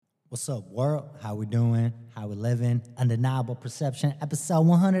What's up, world? How we doing? How we living? Undeniable Perception, episode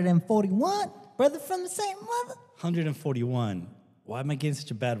 141. Brother from the same mother. 141. Why am I getting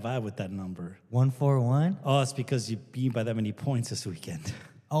such a bad vibe with that number? 141? Oh, it's because you beat by that many points this weekend.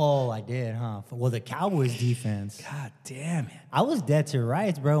 Oh, I did, huh? Well, the Cowboys defense. God damn it. I was dead to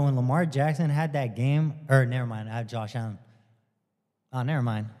rights, bro. When Lamar Jackson had that game, or never mind, I had Josh Allen. Oh, never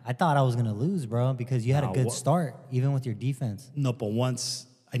mind. I thought I was going to lose, bro, because you had a good start, even with your defense. No, but once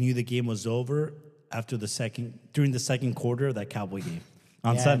I knew the game was over during the second quarter of that Cowboy game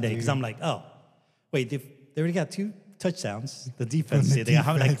on Sunday, because I'm like, oh, wait, they already got 2 touchdowns. The defense did. They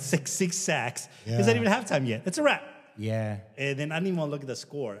have like six sacks. It's not even halftime yet. It's a wrap. Yeah. And then I didn't even want to look at the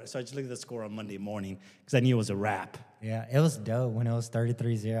score. So I just looked at the score on Monday morning because I knew it was a wrap. Yeah, it was dope when it was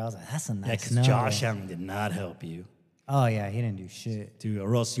 33-0. I was like, that's a nice because number. Josh Allen did not help you. Oh, yeah, he didn't do shit. Dude,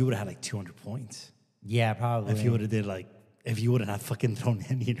 or else you would have had like 200 points. Yeah, probably. If you would have not fucking thrown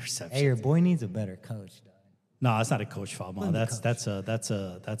any interceptions. Hey, your boy needs a better coach, dog. No, it's not a coach fault, man. That's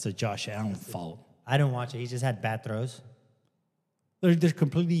a Josh Allen fault. I didn't watch it. He just had bad throws. They're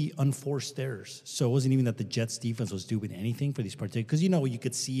completely unforced errors. So it wasn't even that the Jets defense was doing anything for these particular. Because you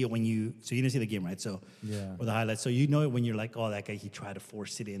could see it so you didn't see the game, right? So yeah, or the highlights. So you know it when you're like, oh, that guy, he tried to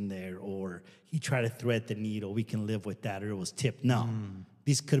force it in there, or he tried to thread the needle. We can live with that, or it was tipped. No,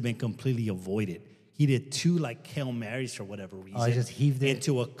 these could have been completely avoided. He did 2 like Hail Marys for whatever reason. Oh, he just heaved it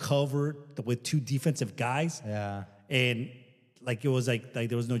into a cover with 2 defensive guys. Yeah, and like it was like there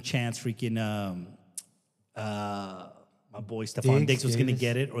was no chance freaking my boy Stephon Diggs was going to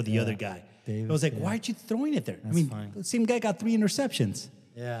get it, or the other guy. It was like, why aren't you throwing it there? The same guy got 3 interceptions.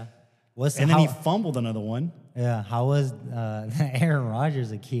 Yeah. Then he fumbled another one. Yeah. How was Aaron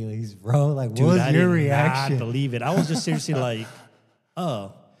Rodgers' Achilles, bro? Like, Dude, what was your reaction? I did not believe it. I was just seriously like,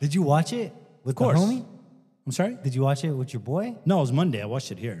 oh. Did you watch it with the homie? I'm sorry? Did you watch it with your boy? No, it was Monday. I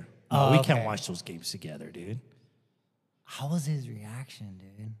watched it here. No, we can't watch those games together, dude. How was his reaction,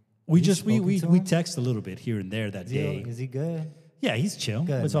 dude? We text a little bit here and there that day. Is he good? Yeah, he's chill.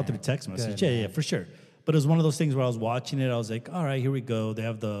 Good, it's all through text message. Yeah, for sure. But it was one of those things where I was watching it. I was like, all right, here we go. They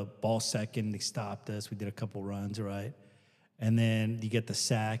have the ball second. They stopped us. We did a couple runs, right? And then you get the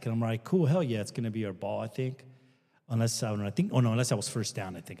sack, and I'm like, cool, hell yeah, it's going to be our ball, I think. Unless I was first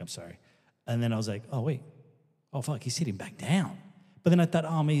down, I think. I'm sorry. And then I was like, oh, wait. Oh, fuck, he's hitting back down. But then I thought,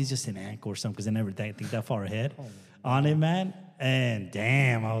 oh, maybe he's just an ankle or something because I never think that far ahead on it, man. And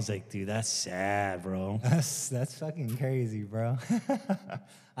damn, I was like, dude, that's sad, bro. That's fucking crazy, bro.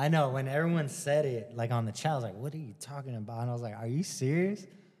 I know, when everyone said it, like on the chat, I was like, what are you talking about? And I was like, are you serious?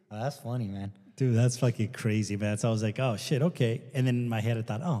 Oh, that's funny, man. Dude, that's fucking crazy, man. So I was like, oh, shit, okay. And then in my head, I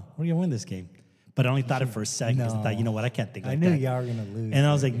thought, oh, we're going to win this game. But I only thought it for a second because I thought, you know what, I can't think like that. I knew y'all were going to lose. And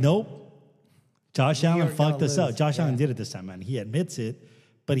I was like, nope. Josh Allen fucked us up. Josh Allen did it this time, man. He admits it,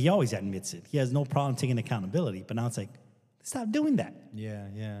 but he always admits it. He has no problem taking accountability. But now it's like, stop doing that.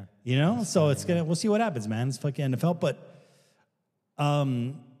 Yeah. You know? That's so funny, we'll see what happens, man. It's fucking NFL. But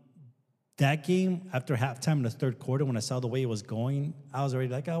that game, after halftime in the third quarter, when I saw the way it was going, I was already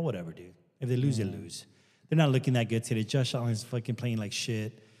like, oh, whatever, dude. If they lose, they lose. They're not looking that good today. Josh Allen's fucking playing like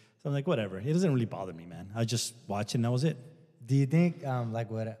shit. So I'm like, whatever. It doesn't really bother me, man. I just watch it and that was it. Do you think,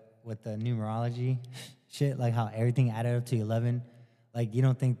 like with the numerology shit, like how everything added up to 11, like you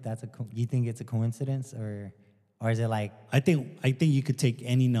don't think you think it's a coincidence, or is it like? I think you could take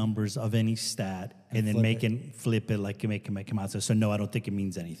any numbers of any stat and then flip it like you make them out. So no, I don't think it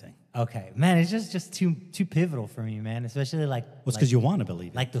means anything. Okay, man, it's just too pivotal for me, man. Especially like. Well, it's because you want to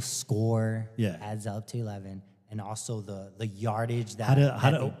believe it. Like the score adds up to 11. And also the yardage that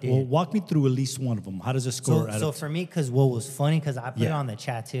they did. Well, walk me through at least one of them. How does it score? So for me, because what was funny, because I put it on the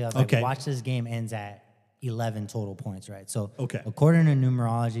chat too. I was like, watch this game ends at 11 total points, right? So according to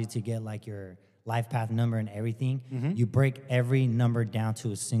numerology, to get like your life path number and everything, you break every number down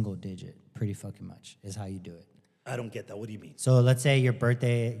to a single digit. Pretty fucking much is how you do it. I don't get that. What do you mean? So let's say your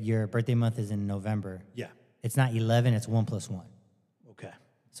birthday month is in November. Yeah. It's not 11, it's 1 + 1. Okay.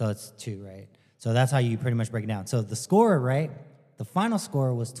 So it's 2, right? So that's how you pretty much break it down. So the score, right? The final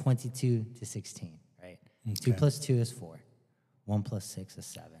score was 22-16, right? Okay. 2 + 2 is 4. 1 + 6 is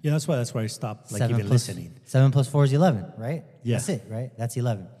 7. Yeah, that's why I stopped even listening. 7 + 4 is 11, right? Yeah. That's it, right? That's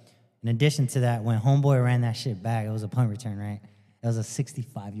 11. In addition to that, when Homeboy ran that shit back, it was a punt return, right? It was a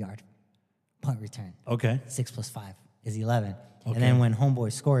 65-yard punt return. Okay. 6 + 5 is 11. Okay. And then when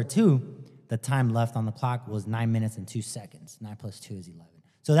Homeboy scored 2, the time left on the clock was 9 minutes and 2 seconds. 9 + 2 is 11.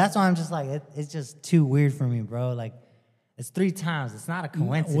 So that's why I'm just like, it's just too weird for me, bro. Like, it's 3 times. It's not a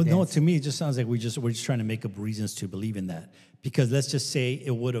coincidence. Well, no, to me, it just sounds like we're just trying to make up reasons to believe in that. Because let's just say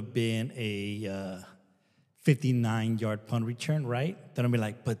it would have been a 59-yard punt return, right? Then I'll be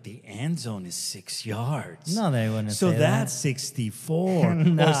like, but the end zone is 6 yards. No, they wouldn't so say that's that. 64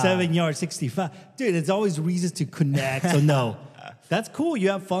 Nah. or 7 yards, 65. Dude, it's always reasons to connect. So no, that's cool. You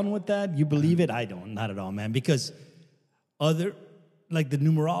have fun with that. You believe it. I don't, not at all, man. Because like the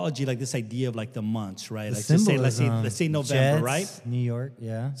numerology, like this idea of like the months, right? The Like just say, symbolism. let's say November, Jets, right? New York,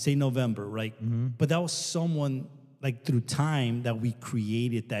 yeah. Say November, right? Mm-hmm. But that was someone like through time that we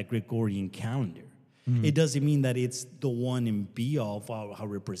created that Gregorian calendar. Mm-hmm. It doesn't mean that it's the one and be all of how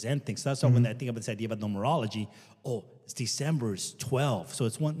we represent things. So that's why when I think about this idea about numerology, it's December is 12. So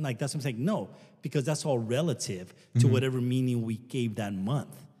it's one, like, that's what I'm saying. No, because that's all relative to whatever meaning we gave that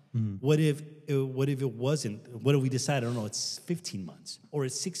month. What if it wasn't? What if we decided, I don't know, it's 15 months or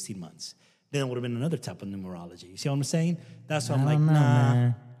it's 16 months? Then it would have been another type of numerology. You see what I'm saying? That's why I'm like, nah.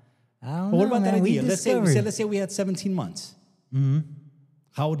 Man. I don't know, What about that idea? Let's say we had 17 months. Mm-hmm.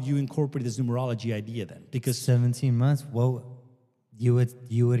 How would you incorporate this numerology idea then? Because 17 months, well, you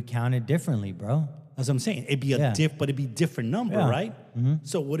would count it differently, bro. That's what I'm saying. It'd be but it'd be a different number, right? Mm-hmm.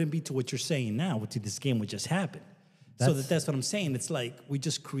 So it wouldn't be to what you're saying now, to this game would just happen. That's what I'm saying. It's like we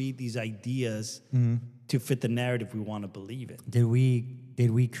just create these ideas to fit the narrative we want to believe in. Did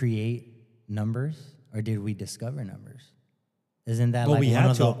we create numbers or did we discover numbers? Isn't that we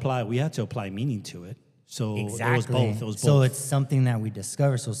had to apply meaning to it. So exactly. It was both. So it's something that we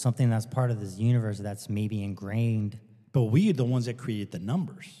discover. So something that's part of this universe that's maybe ingrained. But we are the ones that created the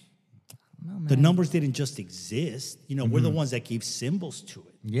numbers. No, the numbers didn't just exist. We're the ones that gave symbols to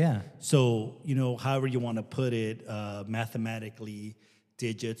it. Yeah. So, however you want to put it, mathematically,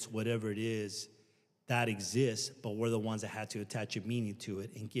 digits, whatever it is, that exists, but we're the ones that had to attach a meaning to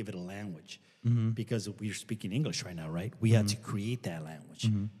it and give it a language. Because we're speaking English right now, right? We had to create that language.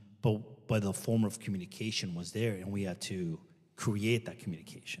 But the form of communication was there, and we had to create that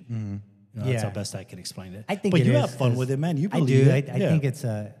communication. That's how best I can explain it. I think but you have fun with it, man. You believe it. I think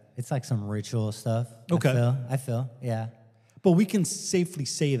it's like some ritual stuff. Okay. I feel, yeah. But we can safely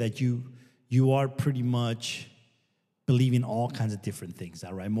say that you are pretty much believing all kinds of different things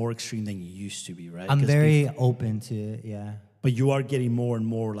now, right? More extreme than you used to be, right? I'm very open to it, yeah. But you are getting more and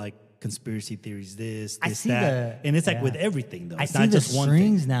more like conspiracy theories, this, that. And it's like with everything, though. It's I not see just the one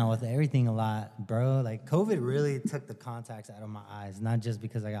strings thing. now with everything a lot, bro. Like, COVID really took the contacts out of my eyes, not just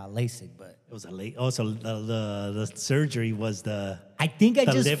because I got LASIK, but... It was the surgery was the... I think I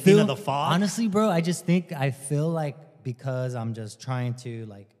just lifting feel... of the fog? Honestly, bro, I feel like because I'm just trying to,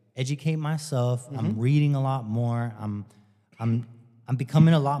 like, educate myself, I'm reading a lot more, I'm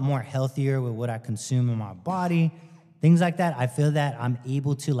becoming a lot more healthier with what I consume in my body, things like that. I feel that I'm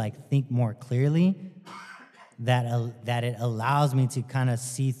able to like think more clearly. That it allows me to kind of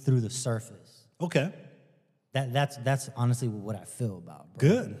see through the surface. Okay. That's honestly what I feel about, bro.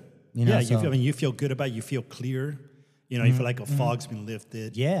 Good. You feel good about it. You feel clear. You feel like a fog's been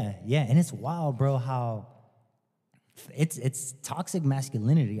lifted. Yeah, and it's wild, bro. How it's toxic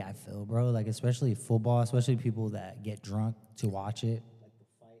masculinity. I feel, bro. Like especially football, especially people that get drunk to watch it,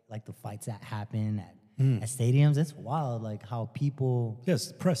 like the fights that happen at stadiums. It's wild, like how people. Yes,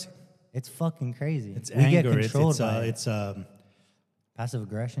 depressing. It's fucking crazy. It's we anger. Get controlled by it's passive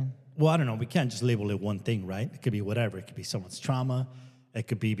aggression. Well, I don't know. We can't just label it one thing, right? It could be whatever. It could be someone's trauma. It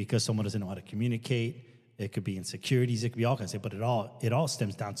could be because someone doesn't know how to communicate. It could be insecurities. It could be all kinds of things. But it all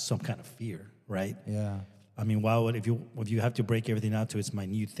stems down to some kind of fear, right? Yeah. I mean, why would if you have to break everything out to its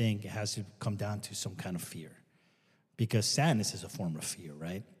minute thing, it has to come down to some kind of fear, because sadness is a form of fear,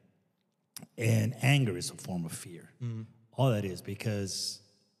 right? And anger is a form of fear. All that is, because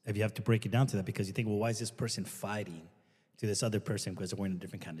if you have to break it down to that, because you think, well, why is this person fighting to this other person because they're wearing a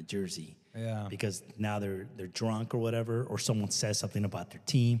different kind of jersey? Yeah. Because now they're drunk or whatever, or someone says something about their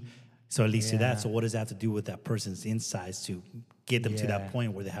team. So it leads to that. So what does that have to do with that person's insides to get them to that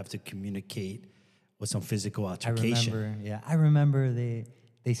point where they have to communicate with some physical altercation? I remember they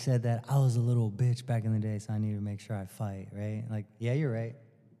said that I was a little bitch back in the day, so I need to make sure I fight, right? Like, yeah, you're right.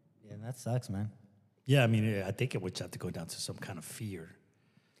 Yeah, that sucks, man. Yeah, I mean, I think it would have to go down to some kind of fear.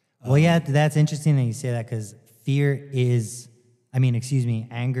 Well, yeah, that's interesting that you say that, because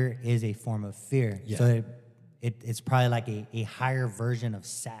anger is a form of fear. Yeah. So it's probably like a higher version of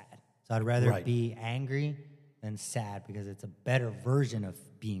sad. So I'd rather be angry than sad, because it's a better version of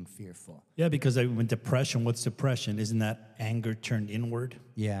being fearful. Yeah, because when depression, what's depression? Isn't that anger turned inward?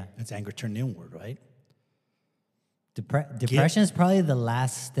 Yeah. It's anger turned inward, right? Depression is probably the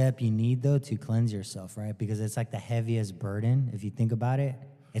last step you need, though, to cleanse yourself, right? Because it's like the heaviest burden, if you think about it.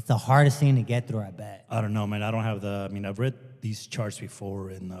 It's the hardest thing to get through, I bet. I don't know, man. I've read these charts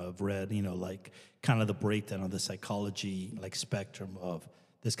before, and I've read, like kind of the breakdown of the psychology, like spectrum of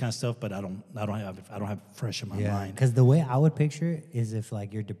this kind of stuff, but I don't have fresh in my mind. Because the way I would picture it is if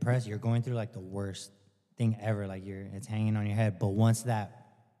like you're depressed, you're going through like the worst thing ever, like it's hanging on your head. But once that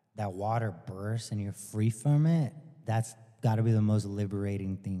water bursts and you're free from it, that's got to be the most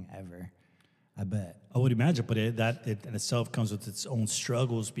liberating thing ever. I bet. I would imagine, but it in itself comes with its own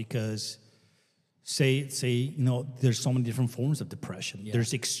struggles because, say there's so many different forms of depression. Yeah.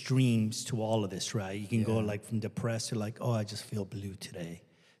 There's extremes to all of this, right? You can go like from depressed to like, oh, I just feel blue today,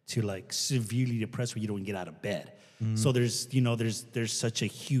 to like severely depressed where you don't get out of bed. Mm-hmm. So there's such a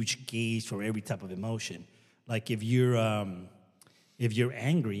huge gauge for every type of emotion. Like if you're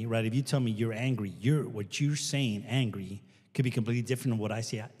angry, right? If you tell me you're angry, what you're saying angry could be completely different than what I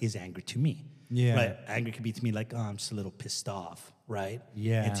say is angry to me. Yeah. Right. Angry could be to me like, oh, I'm just a little pissed off, right?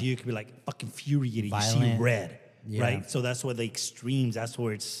 Yeah. And to you, it could be like fucking infuriated. Violent. You see red, right? So that's where the extremes, that's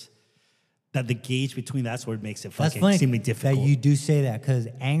where the gauge between that's where it makes it fucking extremely difficult. That you do say that, because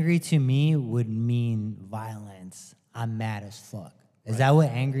angry to me would mean violence. I'm mad as fuck. Is that what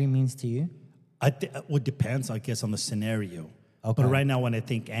angry means to you? Well, it depends, I guess, on the scenario. Okay. But right now, when I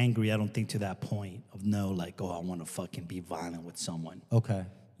think angry, I don't think to that point of like, oh, I want to fucking be violent with someone. Okay.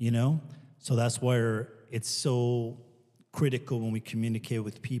 So that's where it's so critical when we communicate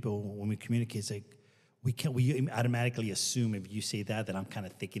with people. When we communicate, it's like we automatically assume if you say that I'm kind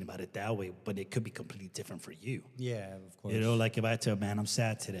of thinking about it that way, but it could be completely different for you. Yeah, of course. Like if I tell, man, I'm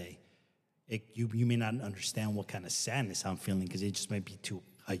sad today, you may not understand what kind of sadness I'm feeling because it just might be to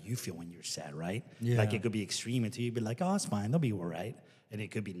how you feel when you're sad, right? Yeah. Like it could be extreme until you be like, oh, it's fine, they'll be all right. And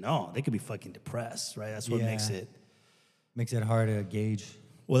it could be, no, they could be fucking depressed, right? That's what makes it hard to gauge.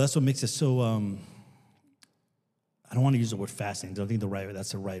 Well, that's what makes it so, I don't want to use the word fascinating. I don't think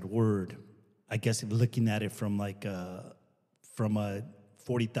that's the right word. I guess if looking at it from a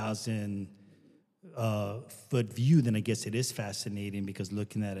 40,000 foot view, then I guess it is fascinating because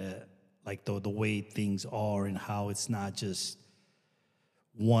looking at it like the way things are and how it's not just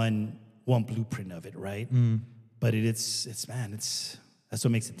one blueprint of it, right? But that's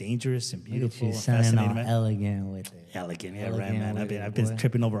what makes it dangerous and beautiful and fascinating, man. Elegant with it. Elegant, yeah, right, man. I've been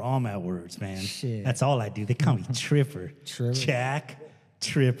tripping over all my words, man. Shit. That's all I do. They call me Tripper. Jack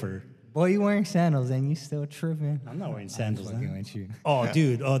Tripper. Boy, you wearing sandals and you still tripping. I'm not wearing sandals. I'm fucking with you. Oh,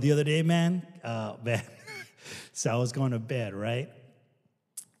 dude. Oh, the other day, man. So I was going to bed, right?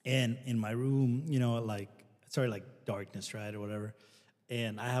 And in my room, it's already like darkness, right, or whatever.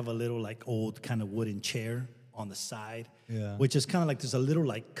 And I have a little like old kind of wooden chair on the side, which is kind of like there's a little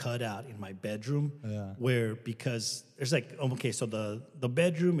like cutout in my bedroom where because there's like, okay, so the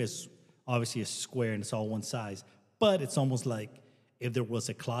bedroom is obviously a square and it's all one size, but it's almost like if there was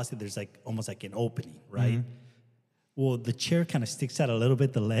a closet, there's like almost like an opening, right? Mm-hmm. Well, the chair kind of sticks out a little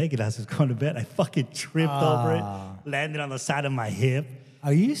bit, the leg, and as I was going to bed, I fucking tripped over it, landed on the side of my hip.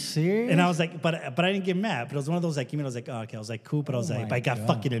 Are you serious? And I was like, but I didn't get mad. But it was one of those like, I was like, oh, okay. I was like, cool. But I was like, but I got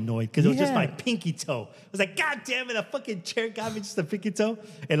fucking annoyed because it was just my pinky toe. I was like, God damn it, a fucking chair got me just a pinky toe.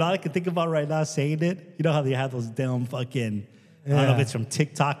 And all I can think about right now saying it, you know how they have those damn fucking, I don't know if it's from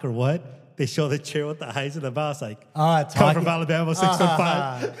TikTok or what. They show the chair with the eyes in the mouth, like, come from Alabama,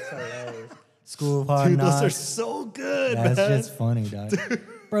 6'5". School of Hard Knocks. Those are so good, man. That's just funny, dog.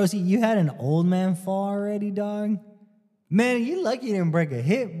 Bro, see, you had an old man fall already, dog. Man, you lucky you didn't break a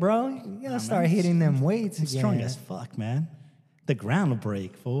hip, bro. You gotta start hitting them weights again. Strong as fuck, man. The ground will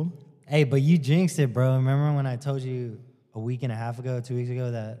break, fool. Hey, but you jinxed it, bro. Remember when I told you a week and a half ago, 2 weeks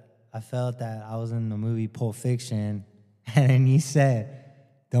ago, that I felt that I was in the movie Pulp Fiction, and then you said,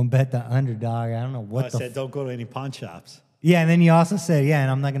 don't bet the underdog. I don't know what I said, don't go to any pawn shops. Yeah, and then you also said, and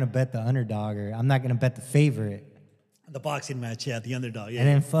I'm not gonna bet the underdog, or I'm not gonna bet the favorite. The boxing match, the underdog, And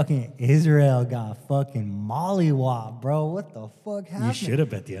then fucking Israel got fucking mollywopped, bro. What the fuck happened? You should have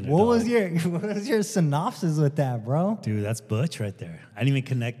bet the underdog. What was your synopsis with that, bro? Dude, that's Butch right there. I didn't even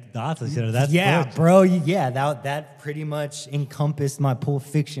connect the dots. That's Butch. Bro. Yeah, that pretty much encompassed my Pulp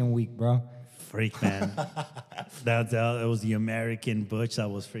Fiction week, bro. Freak, man. that was the American Butch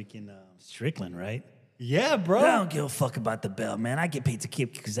that was freaking Strickland, right? Yeah, bro. I don't give a fuck about the belt, man. I get paid to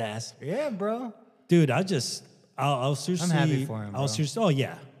kick his ass. Yeah, bro. Dude, I was seriously. I'm happy for him. I was seriously. Oh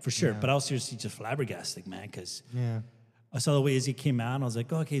yeah, for sure. Yeah. But I was seriously just flabbergasted, man, because I saw the way Izzy came out, and I was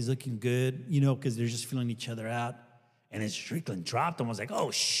like, oh, okay, he's looking good, because they're just feeling each other out. And then Strickland dropped him. I was like,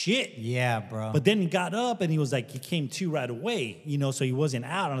 oh shit. Yeah, bro. But then he got up, and he was like, he came to right away, so he wasn't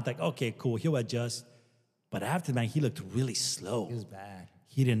out. And I was like, okay, cool, he'll adjust. But after that, he looked really slow. He was bad.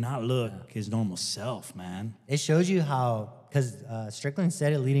 He did not look his normal self, man. It shows you how. Because Strickland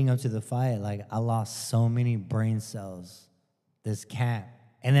said it leading up to the fight, like, I lost so many brain cells this camp.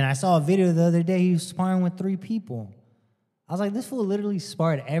 And then I saw a video the other day, he was sparring with 3 people. I was like, this fool literally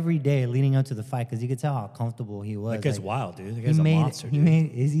sparred every day leading up to the fight because you could tell how comfortable he was. That guy's wild, dude. That guy's a monster, dude. He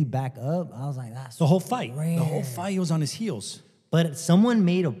made Izzy back up. I was like, that's the whole fight. rare. The whole fight, he was on his heels. But someone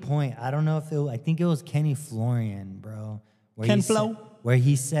made a point. I don't know if I think it was Kenny Florian, bro. Where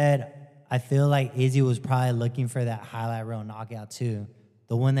he said, I feel like Izzy was probably looking for that highlight reel knockout too.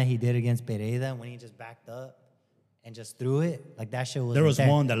 The one that he did against Pereira when he just backed up and just threw it. Like that shit was There was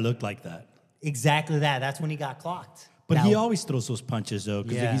one that looked like that. Exactly that. That's when he got clocked. But he always throws those punches, though,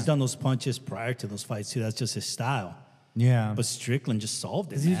 because he's done those punches prior to those fights, too. That's just his style. Yeah. But Strickland just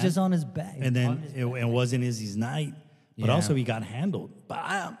solved it, because he was just on his back. And then it wasn't Izzy's night. But also he got handled.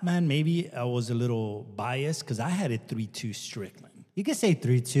 But, maybe I was a little biased because I had it 3-2 Strickland. You could say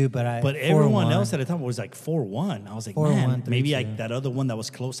 3-2, but everyone else at the time was like 4-1. I was like, man, maybe that other one that was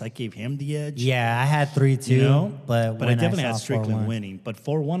close, I gave him the edge. Yeah, I had 3-2, you know? but I definitely had Strickland winning. But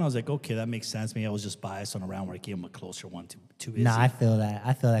 4-1, I was like, okay, that makes sense. Maybe I was just biased on a round where I gave him a closer one to Izzy. Nah, I feel that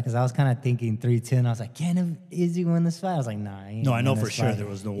because I was kind of thinking 3-2, and I was like, can Izzy win this fight? I was like, nah. No, I know for sure there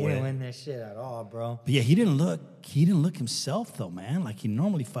was no way. He didn't win this shit at all, bro. But yeah, he didn't look himself though, man. Like he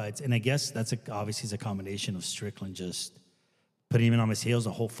normally fights, and I guess that's obviously it's a combination of Strickland just putting him on his heels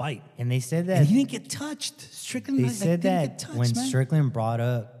the whole fight. And they said that... And he didn't get touched. Strickland They said that get touched, when man. Strickland brought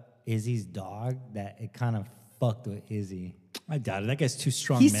up Izzy's dog, that it kind of fucked with Izzy. I doubt it. That guy's too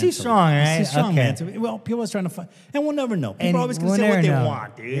strong He's mentally. too strong, right? He's too strong Okay. mentally. Well, people are trying to fight. And we'll never know. People And are always going to we'll say what they never know.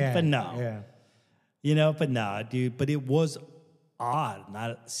 want, dude. Yeah, But no. yeah. You know, but nah, dude. But it was odd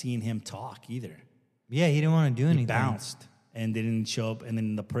not seeing him talk either. Yeah, he didn't want to do anything. He bounced and didn't show up. And then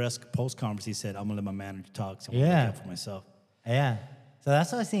in the post-conference, he said, I'm going to let my manager talk. So I'm going to look out for myself. Yeah. So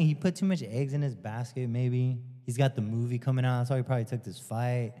that's what I was saying. He put too much eggs in his basket, maybe. He's got the movie coming out. That's why he probably took this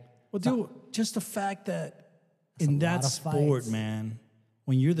fight. Well, dude, just the fact that in that sport, man,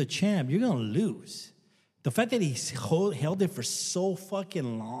 when you're the champ, you're going to lose. The fact that he held it for so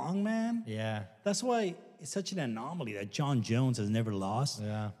fucking long, man. Yeah. That's why it's such an anomaly that John Jones has never lost.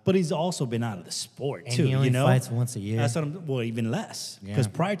 Yeah. But he's also been out of the sport, And too. he only fights once a year. That's what even less. Because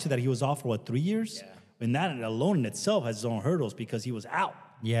prior to that, he was off for, 3 years? Yeah. And that alone in itself has its own hurdles because he was out.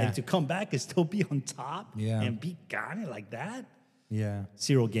 Yeah. And to come back and still be on top and beat Ghana like that. Yeah.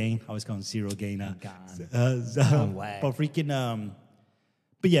 Zero gain. I always call him zero gain. But freaking,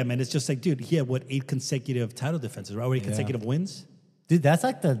 but yeah, man, it's just like, dude, he had 8 consecutive title defenses, right? 8 consecutive wins? Dude, that's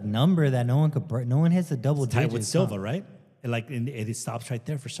like the number that no one could break. No one hits the double digits. Tied with Silva, right? And it stops right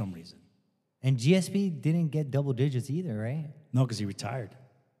there for some reason. And GSP didn't get double digits either, right? No, because he retired.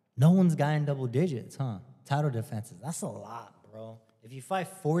 No one's gotten double digits, huh? Title defenses. That's a lot, bro. If you fight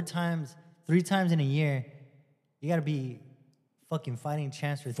 3 times in a year, you got to be fucking fighting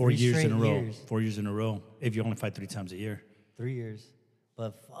champs for 4 years straight in a row. years. 4 years in a row. If you only fight 3 times a year. 3 years.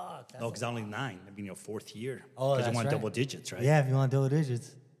 But fuck. No, because only 9. I mean, your 4th year. Oh, because that's you want right. double digits, right? Yeah, if you want double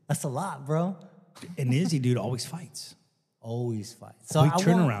digits. That's a lot, bro. And Izzy, dude, always fights. Always fights. So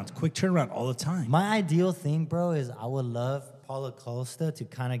quick turnaround all the time. My ideal thing, bro, is I would love Paulo Costa to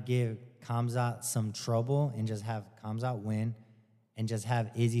kind of give Khamzat some trouble and just have Khamzat win and just have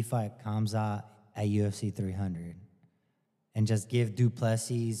Izzy fight Khamzat at UFC 300 and just give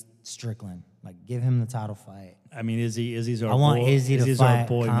Duplessis Strickland. Like, give him the title fight. I mean, Izzy's our boy. I want Izzy to fight our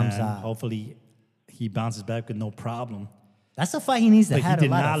boy, Khamzat. man. Hopefully he bounces back with no problem. That's a fight he needs to have. He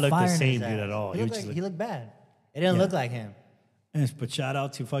did not look the same, dude, at all. He looked bad. It didn't look like him. But shout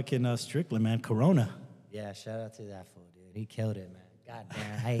out to fucking Strickland, man. Corona. Yeah, shout out to that fool, dude. He killed it, man. God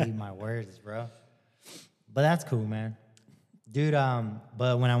damn, I hate my words, bro. But that's cool, man. Dude,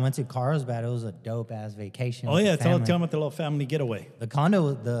 but when I went to Carlsbad, it was a dope-ass vacation. Oh, yeah, tell them about the little family getaway. The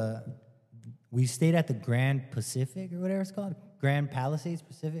condo, we stayed at the Grand Pacific or whatever it's called. Grand Palisades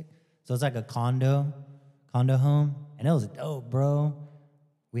Pacific. So it's like a condo home. And it was dope, bro.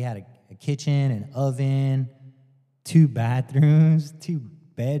 We had a kitchen, an oven, 2 bathrooms, 2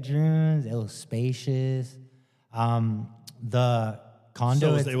 bedrooms. It was spacious. The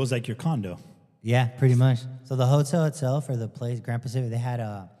condo... So it was like your condo. Yeah, pretty much. So the hotel itself, or the place, Grand Pacific, they had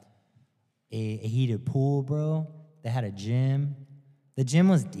a heated pool, bro. They had a gym. The gym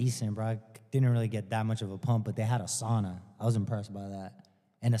was decent, bro. I didn't really get that much of a pump, but they had a sauna. I was impressed by that.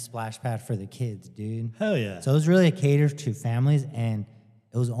 And a splash pad for the kids, dude. Hell yeah. So it was really catered to families, and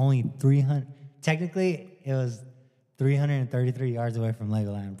it was only 300... Technically, it was 333 yards away from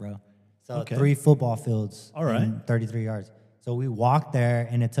Legoland, bro. So 3 football fields. All right. 33 yards. So we walked there,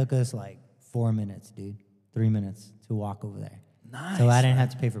 and it took us like 4 minutes, dude. 3 minutes to walk over there. Nice. So I didn't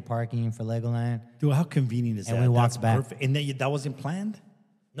have to pay for parking for Legoland. Dude, how convenient is that? And we walked back. Perfect. And that wasn't planned?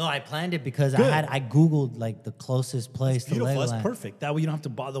 No, I planned it because I Googled like the closest place to Legoland. That's perfect. That way you don't have to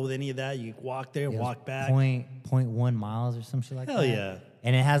bother with any of that. You walk there, walk back. 0.1 miles or some shit like that. Hell yeah.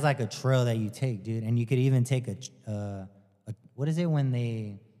 And it has like a trail that you take, dude. And you could even take a what is it when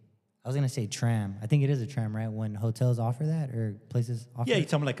they... I was going to say tram. I think it is a tram, right? When hotels offer that or places offer Yeah, you're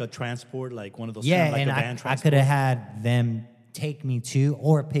talking like a transport, like one of those yeah, like and a van transport. I could have had them take me to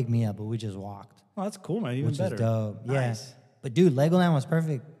or pick me up, but we just walked. Oh, that's cool, man. Even better. Which is dope. Nice. Yeah. But, dude, Legoland was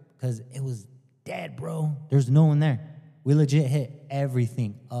perfect because it was dead, bro. There's no one there. We legit hit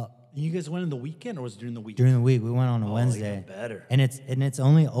everything up. And you guys went in the weekend or was it during the week? During the week. We went on a Wednesday. Even better. And it's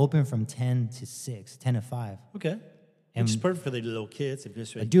only open from 10 to 6, 10 to 5. Okay. Which is perfect for the little kids. If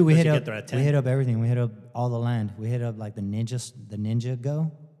you're dude, we hit up everything. We hit up all the land. We hit up like the Ninja Go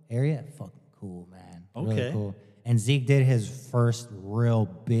area. Fucking cool, man. Okay. Really cool. And Zeke did his first real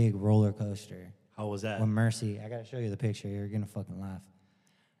big roller coaster. How was that? With Mercy. I gotta show you the picture. You're gonna fucking laugh.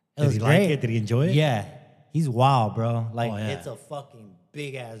 Did he like it? Did he enjoy it? Yeah. He's wild, bro. Like it's a fucking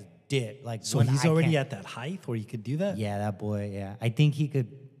big ass dip. Like so he's already at that height where he could do that? Yeah, that boy, yeah. I think he could.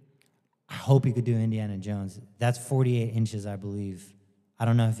 I hope he could do Indiana Jones. That's 48 inches, I believe. I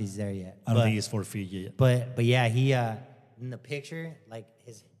don't know if he's there yet. I don't think he's 4 feet yet. But yeah, he in the picture, like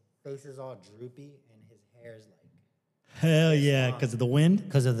his face is all droopy and his hair is like. Hell yeah, because of the wind?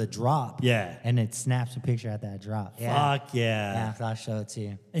 Because of the drop. Yeah. And it snaps a picture at that drop. Yeah. Fuck yeah. Yeah, I'll show it to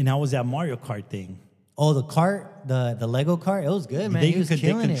you. And how was that Mario Kart thing? Oh, the cart, the Lego cart, it was good, man. He was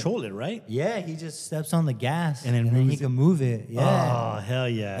killing they control it, right? Yeah, he just steps on the gas and then he can move it. Yeah. Oh, hell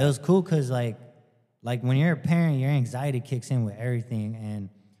yeah. It was cool because like when you're a parent, your anxiety kicks in with everything. And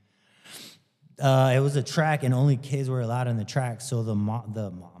it was a track and only kids were allowed in the track. So the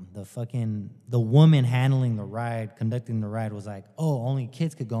woman handling the ride, conducting the ride was like, oh, only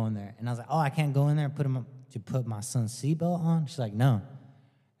kids could go in there. And I was like, oh, I can't go in there and put my son's seatbelt on? She's like, no.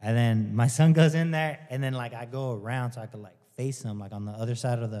 And then my son goes in there, and then, like, I go around so I could, like, face him, like, on the other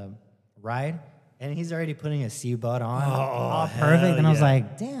side of the ride. And he's already putting a seatbelt on. All perfect. And I was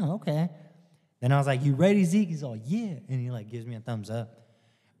like, damn, okay. Then I was like, you ready, Zeke? He's all, yeah. And he, like, gives me a thumbs up.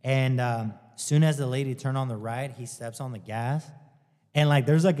 And as soon as the lady turned on the ride, he steps on the gas. And, like,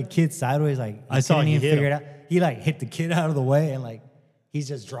 there's, like, a kid sideways, like, I saw he hit him. It out. He, like, hit the kid out of the way, and, like, he's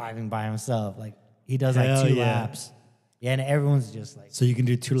just driving by himself. Like, he does, like, 2 laps. Yeah, and everyone's just like. So you can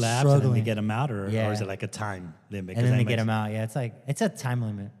do 2 laps struggling. And then they get them out, or is it like a time limit? And then they get them out. Yeah, it's a time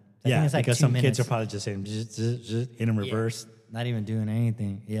limit. I think it's like because 2 some minutes. kids are probably just saying, just hit them reverse. Not even doing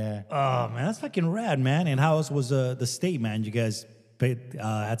anything. Yeah. Oh man, that's fucking rad, man. And how was the state, man? You guys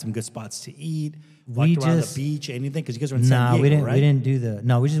had some good spots to eat. Walked around the beach, anything? Because you guys were in San Diego, right? We didn't do the.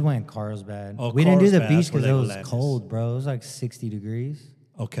 No, we just went in Carlsbad. Oh, we didn't do the Carlsbad, beach because it was cold, bro. It was like 60 degrees.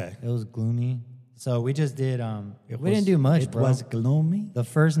 Okay. It was gloomy. So we just did, we didn't do much, bro. It was gloomy? The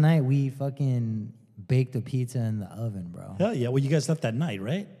first night, we fucking baked a pizza in the oven, bro. Hell yeah. Well, you guys left that night,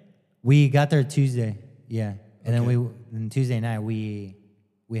 right? We got there Tuesday, yeah. And then Tuesday night, we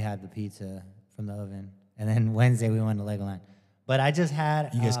had the pizza from the oven. And then Wednesday, we went to Legoland. But I just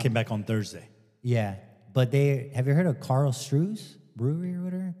had... You guys came back on Thursday. Yeah. But have you heard of Carl Struess Brewery or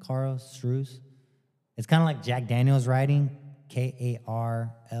whatever? Carl Struess. It's kind of like Jack Daniel's writing. Karlstruss.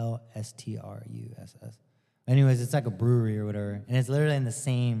 Anyways, it's like a brewery or whatever. And it's literally in the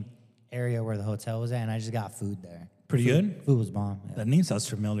same area where the hotel was at, and I just got food there. Pretty good? Food was bomb. Yeah. That name sounds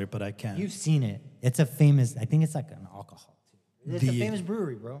familiar, but I can't. You've seen it. It's a famous, I think it's like an alcohol, too. It's a famous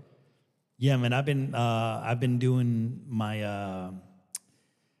brewery, bro. Yeah, man, I've been doing my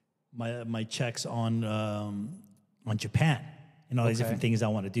my checks on Japan and all these different things I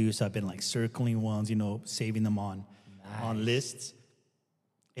want to do. So I've been like circling ones, saving them on lists.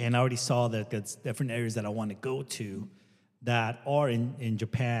 And I already saw that there's different areas that I want to go to that are in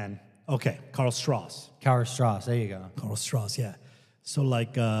Japan. Okay, Karl Struess. Karl Struess, there you go. Karl Struess, yeah. So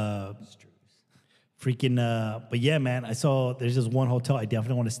like but yeah, man, I saw there's just one hotel I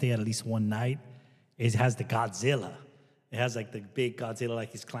definitely want to stay at least one night. It has the Godzilla. It has like the big Godzilla,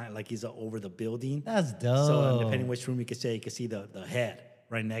 like he's over the building. That's dope. So depending which room you can stay, you can see the head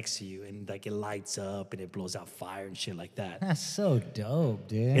right next to you, and like it lights up and it blows out fire and shit like that. That's so dope,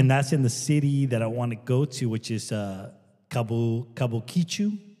 dude. And that's in the city that I want to go to, which is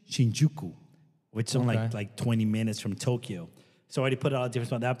Kabukicho, Shinjuku, which is only like 20 minutes from Tokyo. So I already put it all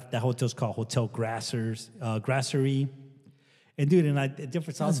different spots. That hotel's called Hotel Grassery. And dude, I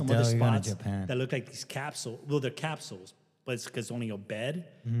different some other spots that look like these capsules. Well, they're capsules, but it's because only a bed.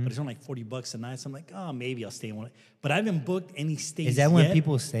 But it's only like $40 a night. So I'm like, oh, maybe I'll stay in one. But I haven't booked any stays. Is that when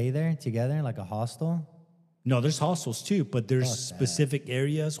people stay there together, like a hostel? No, there's hostels too, but there's specific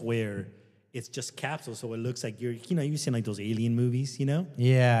areas where it's just capsule, so it looks like you've seen like those alien movies,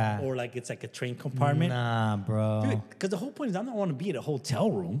 Yeah. or like it's like a train compartment. Nah, bro. Dude, because the whole point is I don't want to be at a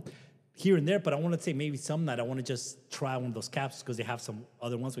hotel room here and there, but I want to say maybe some night I want to just try one of those capsules because they have some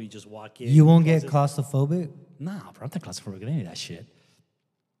other ones where you just walk in. You won't get claustrophobic? Nah, bro, I'm not claustrophobic in any of that shit.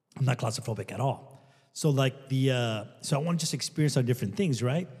 I'm not claustrophobic at all. So like so I want to just experience our different things,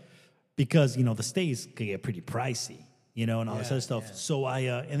 right? Because the stays can get pretty pricey, and all this other stuff. Yeah. So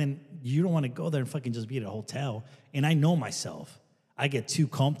and then you don't want to go there and fucking just be at a hotel. And I know myself, I get too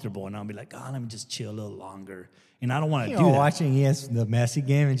comfortable, and I'll be like, let me just chill a little longer. And I don't want to do that. Watching the Messi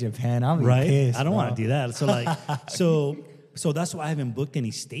game in Japan, I'll be pissed. I don't want to do that. So like, so that's why I haven't booked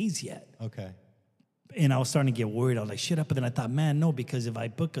any stays yet. Okay. And I was starting to get worried. I was like, shit up. But then I thought, man, no, because if I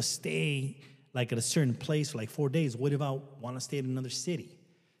book a stay like at a certain place for like 4 days, what if I want to stay in another city?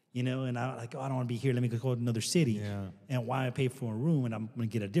 And I like, I don't want to be here. Let me go to another city. Yeah. And why I pay for a room and I'm going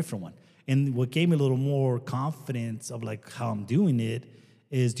to get a different one. And what gave me a little more confidence of like how I'm doing it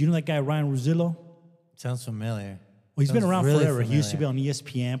is, do you know that guy Ryan Rosillo? Sounds familiar. Well, he's been around really forever. Familiar. He used to be on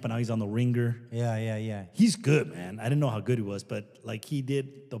ESPN, but now he's on The Ringer. Yeah. He's good, man. I didn't know how good he was, but like he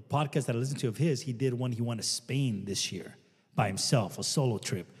did the podcast that I listened to of his, he did one he went to Spain this year by himself, a solo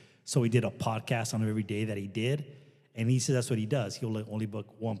trip. So he did a podcast on every day that he did. And he said that's what he does. He'll only book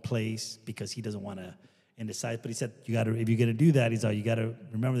one place because he doesn't want to indecide. But he said, if you're going to do that, he's like, you got to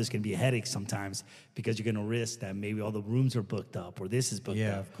remember there's going to be a headache sometimes because you're going to risk that maybe all the rooms are booked up or this is booked up.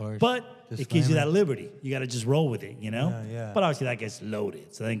 Yeah, of course. But it gives you that liberty. You got to just roll with it, Yeah. But obviously that gets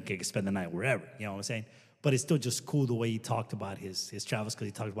loaded. So then you can spend the night wherever, you know what I'm saying? But it's still just cool the way he talked about his travels because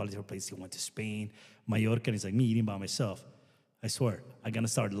he talked about different places. He went to Spain, Mallorca, and he's like, me eating by myself. I swear, I'm going to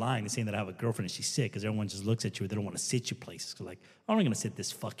start lying and saying that I have a girlfriend and she's sick because everyone just looks at you and they don't want to sit you places. So like, I'm not going to sit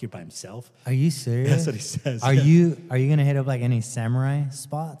this fuck here by himself. Are you serious? That's what he says. Are you going to hit up like any samurai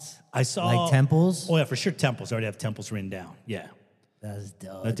spots? I saw. Like temples? Oh, yeah, for sure temples. I already have temples written down. Yeah. That's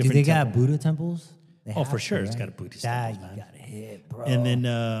dope. Do they got Buddha temples? For sure. Right? It's got a Buddhist temples, man. You got to hit, bro. And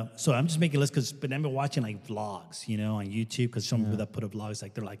then, so I'm just making a list but I've been watching like vlogs, on YouTube because some people that put up vlogs,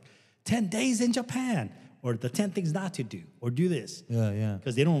 like they're like, 10 days in Japan. Or the 10 things not to do, or do this. Yeah.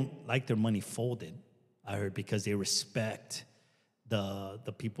 Because they don't like their money folded, I heard, because they respect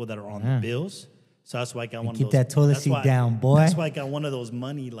the people that are on the bills. So that's why I got one of those. Keep that toilet seat down, boy. That's why I got one of those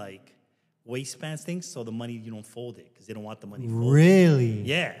money, like, waistbands things, so the money, you don't fold it, because they don't want the money folded. Really?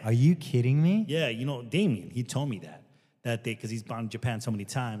 Yeah. Are you kidding me? Yeah, Damien, he told me that because he's gone to Japan so many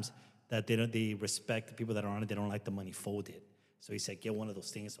times, that they respect the people that are on it, they don't like the money folded. So he said, get one of those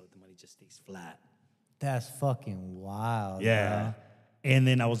things so the money just stays flat. That's fucking wild. Yeah. Bro. And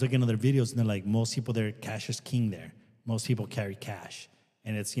then I was looking at other videos, and they're like, most people there, cash is king there. Most people carry cash.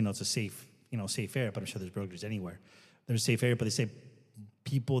 And it's, it's a safe area, but I'm sure there's brokers anywhere. There's a safe area, but they say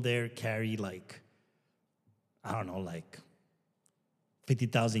people there carry like, I don't know, like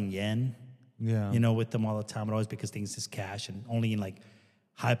 50,000 yen. Yeah. With them all the time. But always because things is cash, and only in like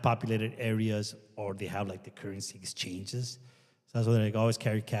high populated areas, or they have like the currency exchanges. So that's why they always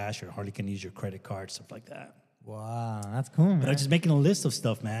carry cash, or hardly can use your credit card, stuff like that. Wow, that's cool, man. But I'm just making a list of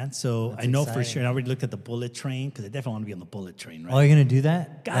stuff, man. So that's I know exciting. for sure. And I already looked at the bullet train because I definitely want to be on the bullet train, right? Oh, you're gonna do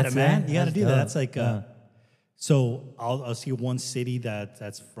that? Got it, man. You got to do that. That's like, yeah. So I'll see one city that's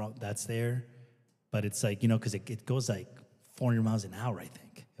there, but it's like because it goes like 400 miles an hour, I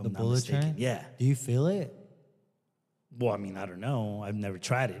think. The bullet train? Yeah. Do you feel it? Well, I mean, I don't know. I've never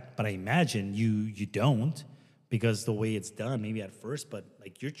tried it, but I imagine you don't. Because the way it's done, maybe at first, but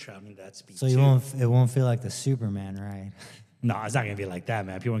like you're traveling that speed. So it won't feel like the Superman ride. No, it's not gonna be like that,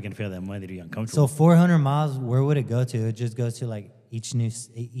 man. People aren't gonna feel that way. They'd be uncomfortable. So 400 miles, where would it go to? It just goes to like each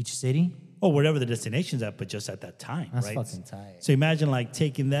city? Oh, wherever the destination's at, but just at that time, That's right? fucking tight. So imagine like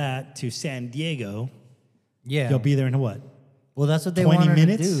taking that to San Diego. Yeah. You'll be there in what? Well, that's what they 20 wanted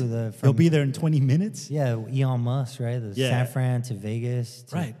minutes? to do. You'll be there in 20 minutes? Yeah, Elon Musk, right? San Fran to Vegas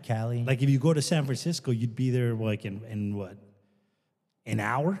to Cali. Like if you go to San Francisco, you'd be there like in what? An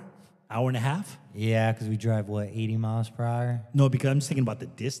hour? Hour and a half? Yeah, because we drive, 80 miles per hour? No, because I'm just thinking about the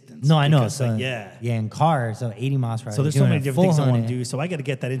distance. No, I know. Because, So, yeah, in cars, so 80 miles per hour. So there's so many different things I want to do. So I got to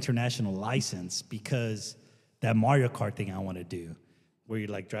get that international license because that Mario Kart thing I want to do, where you're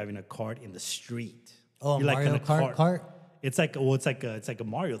like driving a kart in the street. Oh, you're Mario like Kart? It's like a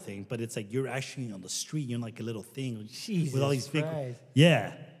Mario thing, but it's like you're actually on the street. You're in like a little thing Jesus with all these big. Christ.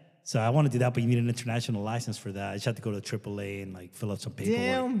 Yeah. So I want to do that, but you need an international license for that. I just have to go to AAA and like fill out some paperwork.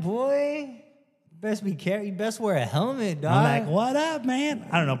 Damn, boy. Best be careful. You best wear a helmet, dog. I'm like, what up, man?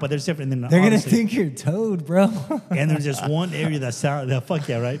 I don't know, but there's different. They're gonna think you're Toad, bro. And there's just one area that fuck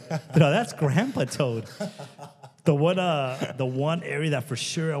yeah, right? No, that's Grandpa Toad. The one area that for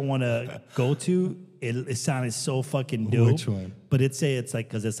sure I want to go to, it sounded so fucking dope. Which one? But it's like,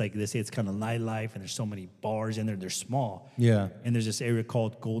 because it's like, they say it's kind of nightlife and there's so many bars in there, they're small. Yeah. And there's this area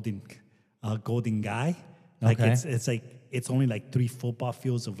called Golden Guy. Like it's like, it's only like 3 football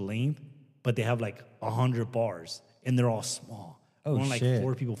fields of length, but they have like 100 bars and they're all small. Oh, only shit. like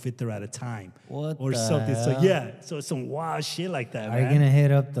 4 people fit there at a time. What or the something. hell? So yeah, so it's some wild shit like that, Are man. you going to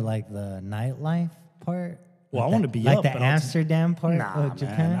hit up the nightlife part? Well, Like I want to be like up, the but I'll just- Amsterdam part Nah, of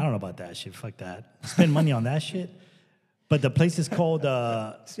Japan? man, I don't know about that shit. Fuck that. Spend money on that shit. But the place is called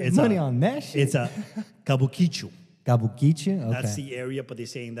Spend money on that shit? It's a Kabukicho. Kabukicho? Okay. That's the area, but they're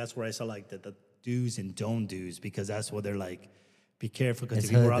saying that's where I saw like the do's and don't do's, because that's what they're like. Be careful, because It's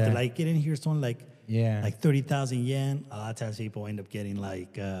if you were hood out there there. like, get in here, it's only like Yeah. like 30,000 yen. A lot of times people end up getting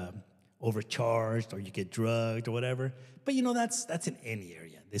like overcharged, or you get drugged or whatever. But you know, that's in any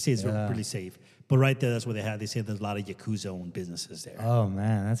area. They say it's pretty safe. But right there, that's where they have. They say there's a lot of Yakuza-owned businesses there. Oh,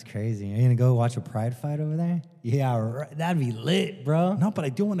 man, that's crazy. Are you going to go watch a pride fight over there? Yeah, right. That'd be lit, bro. No, but I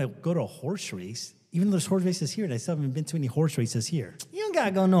do want to go to a horse race. Even though there's horse races here, and I still haven't been to any horse races here. You don't got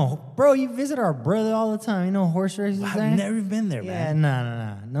to go no. Bro, you visit our brother all the time. You know horse races I've there? never been there, Yeah,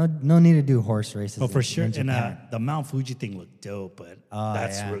 man. No need to do horse races. But for in sure, and Japan. the Mount Fuji thing looked dope, but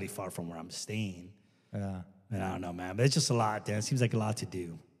that's yeah. really far from where I'm staying. Yeah. And I don't know, man. But it's just a lot there. It seems like a lot to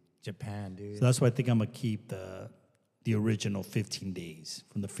do. Japan, dude. So that's why I think I'm going to keep the original 15 days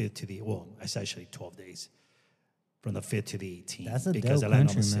from the 5th to the, well, it's actually 12 days from the 5th to the 18th. That's a because dope I land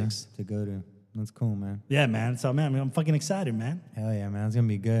on country, the man, 6th. to go to. That's cool, man. Yeah, man. So, man, I'm fucking excited, man. Hell yeah, man. It's going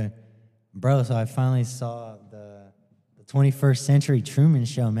to be good. Bro, so I finally saw the 21st Century Truman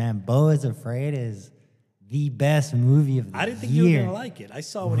Show, man. Beau is Afraid is the best movie of the year. I didn't think you were going to like it. I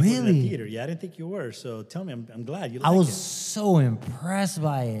saw when it was in the Really? theater. Yeah, I didn't think you were. So tell me, I'm glad you liked I was it. so impressed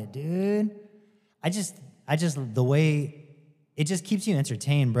by it, dude. I just the way it just keeps you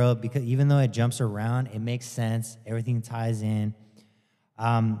entertained, bro, because even though it jumps around, it makes sense. Everything ties in.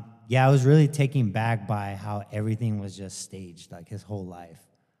 Yeah, I was really taken back by how everything was just staged. Like his whole life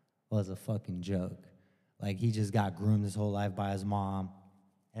was a fucking joke. Like he just got groomed his whole life by his mom.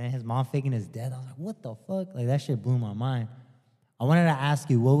 And then his mom faking his death. I was like, what the fuck? Like that shit blew my mind. I wanted to ask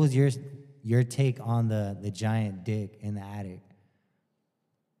you, what was your take on the giant dick in the attic?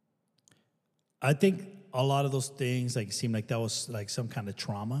 I think a lot of those things like seemed like that was like some kind of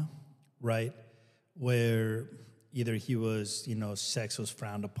trauma, right? Where either he was, sex was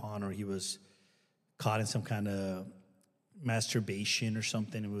frowned upon, or he was caught in some kind of masturbation or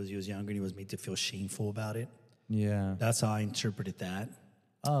something. He was younger and he was made to feel shameful about it. Yeah. That's how I interpreted that.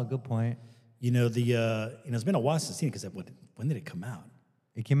 Oh, good point. It's been a while since I've seen it, because when did it come out?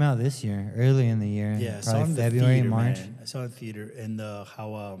 It came out this year, early in the year. Yeah, I saw it probably in the February, theater, March. man. I saw it in the theater, and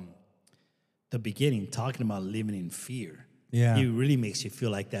how the beginning, talking about living in fear. Yeah. It really makes you feel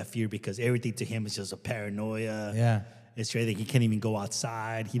like that fear, because everything to him is just a paranoia. Yeah. It's everything. He can't even go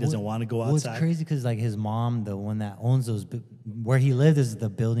outside. He doesn't want to go outside. Well, it's crazy because like his mom, the one that owns those, where he lived is the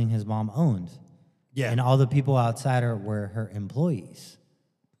building his mom owned. Yeah. And all the people outside were her employees.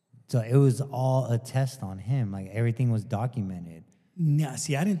 So it was all a test on him. Like everything was documented. Yeah,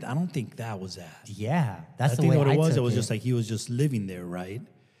 see, I don't think that was that. Yeah, that's I the think way what I it was. took It was just like he was just living there, right?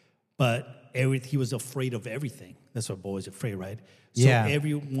 But he was afraid of everything. That's what boys afraid, right? So Yeah.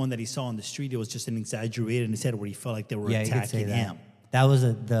 everyone that he saw on the street, it was just an exaggerated in his head where he felt like they were you could say attacking that. him. That was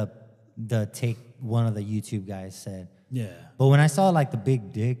the take one of the YouTube guys said. Yeah. But when I saw like the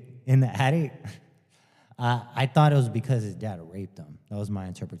big dick in the attic, I thought it was because his dad raped him. That was my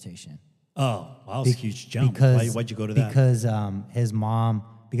interpretation. Oh, that was a huge jump. Because, Why'd you go to that? Because his mom,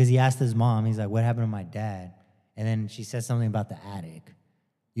 because he asked his mom, he's like, what happened to my dad? And then she said something about the attic.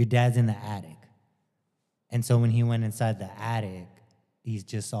 Your dad's in the attic. And so when he went inside the attic, he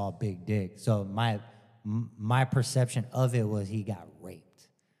just saw a big dick. So my perception of it was he got raped.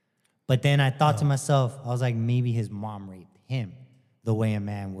 But then I thought to myself, I was like, maybe his mom raped him the way a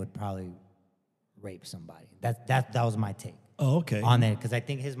man would probably rape somebody. That was my take. Oh, okay. On it, because I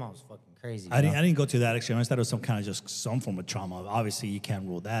think his mom's fucking crazy. I didn't go to that actually. I thought it was some form of trauma. Obviously, you can't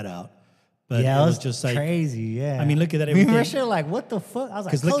rule that out. But yeah, it was just like crazy. Yeah, I mean, look at that. We were Everything. sure like, what the fuck? I was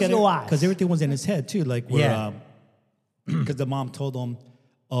like, Look close at your it, eyes. because everything was in his head too. Like where, Yeah. because the mom told him,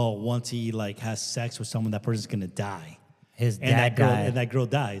 "Oh, once he like has sex with someone, that person's gonna die." His And dad died. and that girl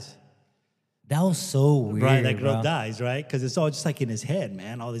dies. That was so weird, Right, that girl bro. dies, right? Because it's all just like in his head,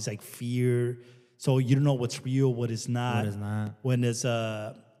 man. All this like fear. So you don't know what's real, what is not. What is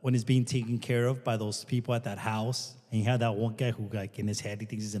not. When it's being taken care of by those people at that house, and you have that one guy who like in his head he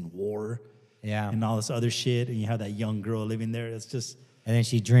thinks he's in war, Yeah. and all this other shit, and you have that young girl living there. It's just And then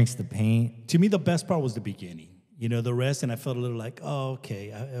she drinks the paint. to me the best part was the beginning. You know, the rest, and I felt a little like, oh,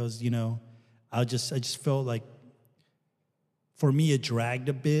 okay. I was, you know, I just felt like, for me, it dragged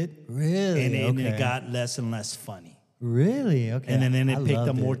a bit. Really? And it got less and less funny. Really? Okay. And then it picked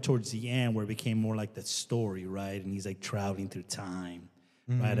up more towards the end where it became more like the story, right? And he's like traveling through time,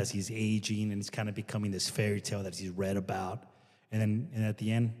 right? As he's aging and he's kind of becoming this fairy tale that he's read about. And at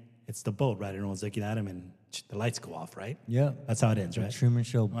the end, it's the boat, right? Everyone's looking at him and the lights go off, right? Yeah. That's how it ends, right? The Truman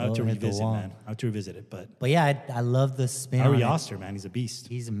Show. I have to revisit, man. I have to revisit it, but yeah, I love the spin. Ari Aster, man, he's a beast.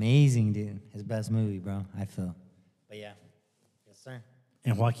 He's amazing, dude. His best movie, bro. I feel. But yeah, yes, sir.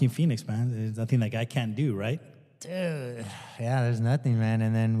 And Joaquin Phoenix, man, there's nothing that guy can't do, right? Dude, yeah, there's nothing, man.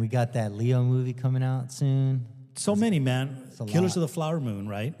 And then we got that Leo movie coming out soon. So many, man. Killers lot. of the Flower Moon,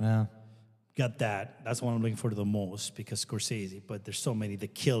 right? Yeah. Got that. That's what I'm looking forward to the most because Scorsese. But there's so many. The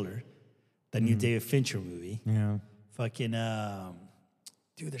Killer, the new David Fincher movie. Yeah. Fucking,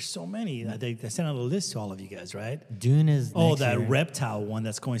 dude, there's so many. They sent out a list to all of you guys, right? Dune is that year. reptile one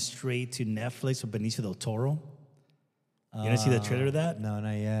that's going straight to Netflix with Benicio del Toro. You didn't see the trailer of that? No,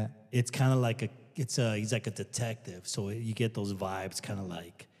 not yet. It's kind of like he's like a detective. So you get those vibes, kind of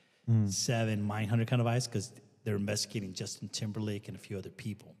like Seven, Mindhunter kind of vibes, because they're investigating Justin Timberlake and a few other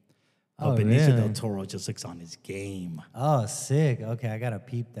people. Oh, Benicio really? del Toro just looks on his game. Oh, sick. Okay, I gotta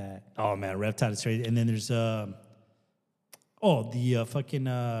peep that. Oh man, Reptile is crazy. And then there's fucking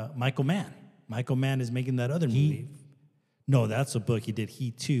Michael Mann. Michael Mann is making that other movie. No, that's a book he did. He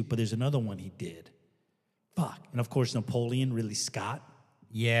too, but there's another one he did. Fuck. And of course Napoleon, Ridley Scott.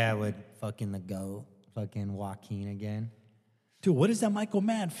 Yeah, with fucking the GOAT, fucking Joaquin again. Dude, what is that Michael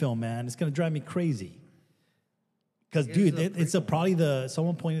Mann film, man? It's gonna drive me crazy. Because, dude, it's probably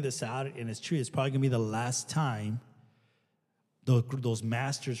someone pointed this out, and it's true. It's probably gonna be the last time those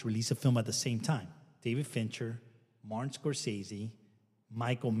masters release a film at the same time. David Fincher, Martin Scorsese,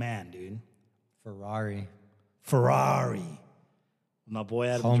 Michael Mann, dude. Ferrari. My boy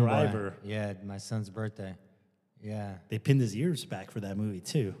Adam Driver. Yeah, my son's birthday. Yeah. They pinned his ears back for that movie,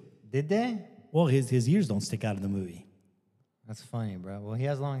 too. Did they? Well, his ears don't stick out in the movie. That's funny, bro. Well, he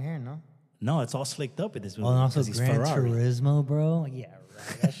has long hair, no? No, it's all slicked up in this movie. Oh, and also he's Gran Ferrari. Turismo, bro. Yeah,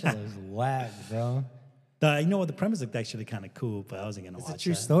 right. That shit was whack, bro. You know what? The premise looked actually kind of cool, but I wasn't going to watch it. It's a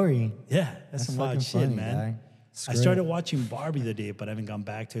true story. Yeah, that's some wild shit, funny, man. Guy. I started watching Barbie the day, but I haven't gone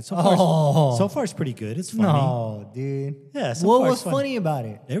back to it. So far it's pretty good. It's funny. No, dude. Yeah, what was funny about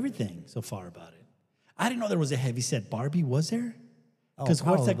it? Everything so far about it. I didn't know there was a heavy-set Barbie, was there? Oh, because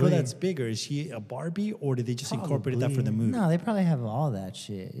what's that girl that's bigger? Is she a Barbie, or did they just incorporate that for the movie? No, they probably have all that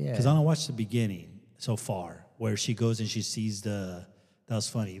shit, yeah. Because I don't watch the beginning so far, where she goes and she sees that was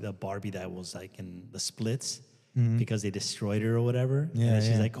funny, the Barbie that was like in the splits because they destroyed her or whatever. Yeah, and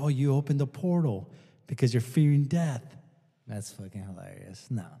she's like, oh, you opened the portal because you're fearing death. That's fucking hilarious.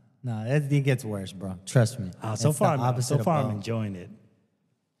 No, it gets worse, bro. Trust me. So far I'm enjoying it.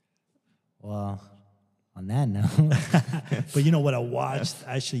 Well, on that note. But you know what I watched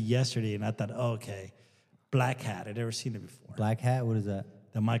actually yesterday, and I thought, oh, okay, Black Hat. I'd never seen it before. Black Hat? What is that?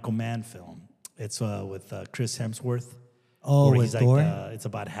 The Michael Mann film. It's with Chris Hemsworth. Oh, with Thor? It's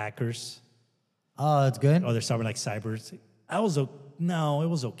about hackers. Oh, it's good? Oh, they're starting like cybers. No, it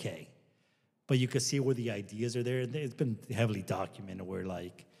was okay. But you could see where the ideas are there. It's been heavily documented where,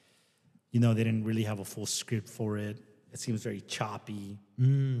 like, they didn't really have a full script for it. It seems very choppy.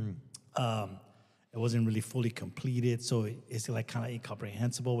 It wasn't really fully completed, so it's like kind of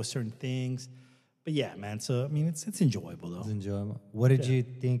incomprehensible with certain things. But yeah, man. So I mean, it's enjoyable though. It's enjoyable. What did you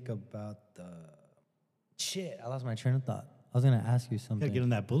think about the? Shit, I lost my train of thought. I was gonna ask you something. Gotta get on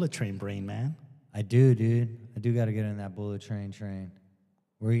that bullet train brain, man. I do, dude. I do gotta get on that bullet train.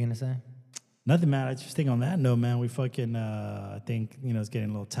 What were you gonna say? Nothing, man. I just think on that note, man, we fucking, I think, it's getting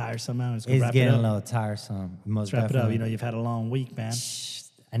a little tiresome now. It's getting a little tiresome. Let's wrap it up. You've had a long week, man.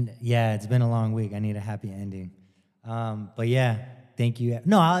 And yeah, it's been a long week. I need a happy ending. But yeah, thank you.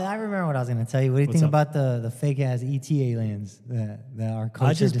 No, I remember what I was going to tell you. What do you think about the fake-ass ET aliens that our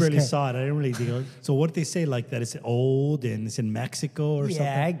culture I just barely saw it. I didn't really think. So what did they say, like that it's old and it's in Mexico or something?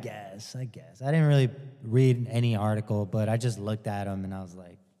 Yeah, I guess. I didn't really read any article, but I just looked at them and I was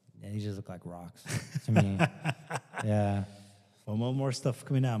like, yeah, these just look like rocks to me. Yeah. Well, more stuff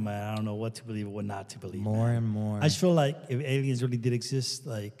coming out, man. I don't know what to believe and what not to believe. More and more. I just feel like if aliens really did exist,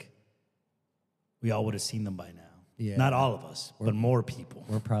 like, we all would have seen them by now. Yeah. Not all of us, but more people.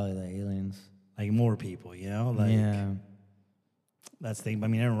 We're probably the aliens. Like, more people, Like, yeah. That's the thing. I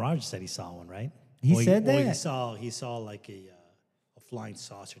mean, Aaron Rodgers said he saw one, right? He said that? He saw like a flying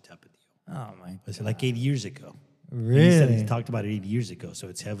saucer type of deal. Oh, my God. Was it like 8 years ago? Really? He said he talked about it 8 years ago, so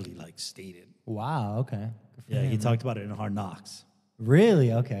it's heavily, like, stated. Wow, okay. Yeah, he talked about it in Hard Knocks.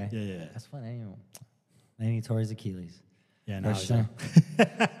 Really? Okay. Yeah. That's fun. And then he tore his Achilles. Yeah, no.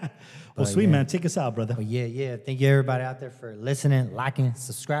 Well, sweet, man. Take us out, brother. But yeah. Thank you, everybody out there, for listening, liking,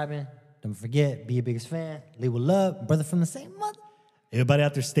 subscribing. Don't forget, be your biggest fan. Leave with love. Brother from the same mother. Everybody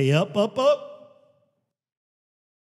out there, stay up, up, up.